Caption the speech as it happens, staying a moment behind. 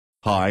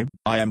Hi,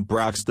 I am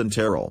Braxton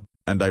Terrell,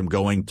 and I'm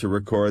going to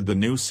record the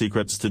new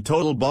Secrets to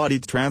Total Body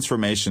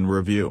Transformation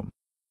review.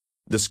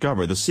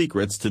 Discover the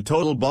secrets to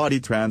total body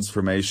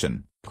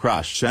transformation,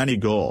 crush any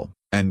goal,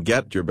 and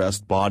get your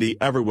best body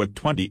ever with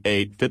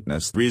 28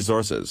 fitness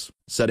resources.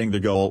 Setting the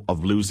goal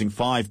of losing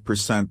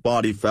 5%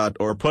 body fat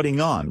or putting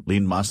on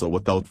lean muscle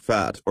without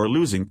fat or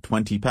losing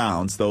 20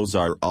 pounds. Those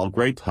are all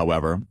great.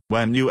 However,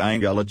 when you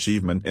angle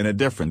achievement in a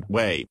different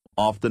way,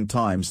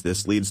 oftentimes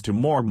this leads to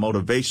more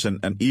motivation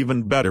and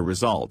even better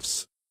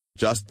results.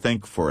 Just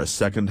think for a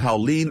second how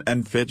lean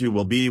and fit you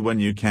will be when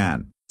you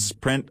can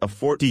sprint a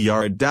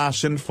 40-yard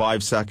dash in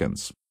 5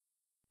 seconds.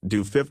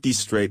 Do 50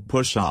 straight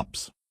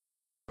push-ups.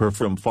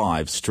 Perfrom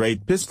 5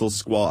 straight pistol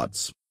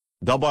squats.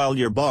 Double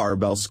your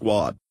barbell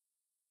squat.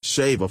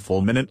 Shave a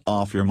full minute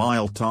off your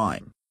mile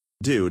time.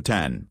 Do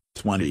 10,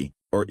 20,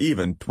 or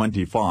even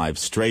 25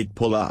 straight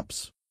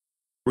pull-ups.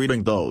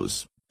 Reading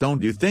those,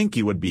 don't you think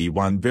you would be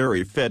one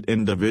very fit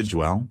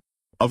individual?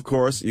 Of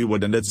course you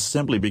would, and it's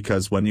simply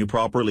because when you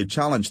properly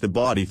challenge the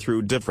body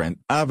through different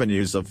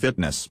avenues of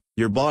fitness,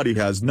 your body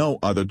has no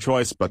other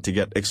choice but to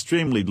get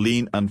extremely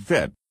lean and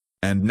fit.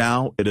 And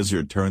now it is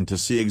your turn to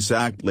see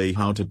exactly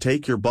how to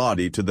take your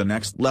body to the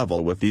next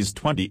level with these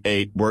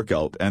 28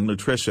 workout and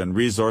nutrition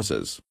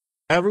resources.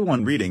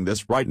 Everyone reading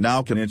this right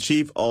now can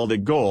achieve all the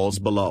goals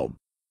below.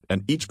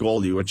 And each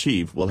goal you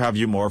achieve will have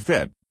you more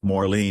fit,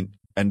 more lean,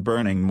 and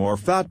burning more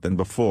fat than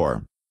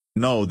before.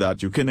 Know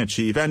that you can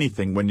achieve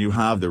anything when you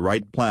have the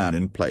right plan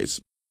in place.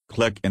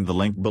 Click in the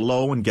link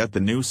below and get the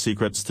new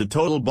Secrets to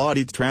Total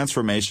Body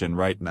Transformation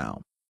right now.